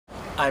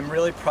I'm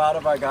really proud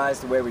of our guys,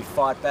 the way we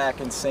fought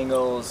back in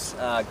singles.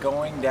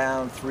 Going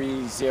down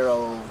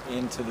 3-0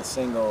 into the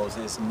singles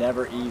is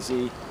never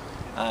easy.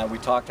 We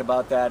talked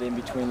about that in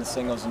between the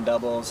singles and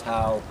doubles,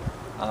 how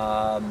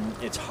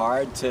it's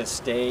hard to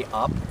stay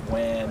up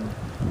when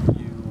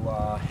you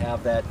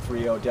have that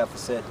 3-0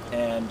 deficit,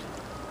 and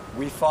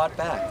we fought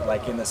back.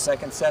 Like in the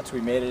second sets, we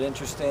made it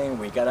interesting.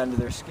 We got under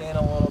their skin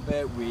a little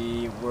bit.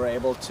 We were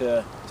able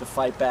to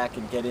fight back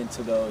and get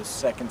into those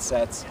second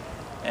sets,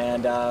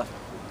 and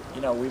you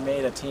know, we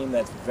made a team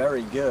that's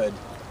very good,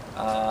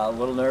 a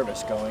little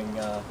nervous going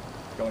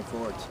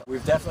forward.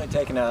 We've definitely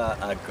taken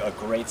a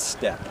great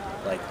step.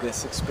 Like,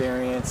 this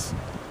experience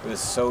was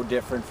so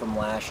different from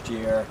last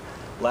year.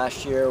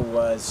 Last year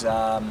was,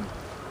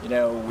 you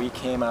know, we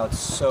came out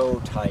so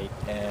tight,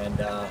 and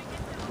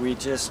we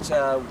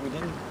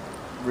didn't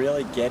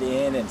really get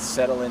in and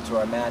settle into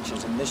our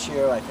matches. And this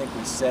year, I think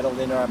we settled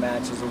into our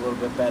matches a little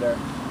bit better.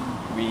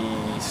 We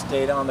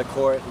stayed on the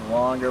court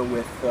longer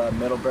with the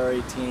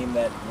Middlebury team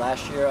that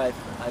last year I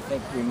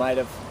think we might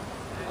have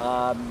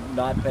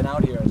not been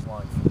out here as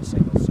long for the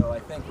singles. So I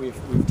think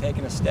we've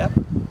taken a step,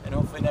 and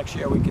hopefully next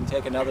year we can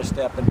take another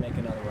step and make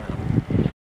another run.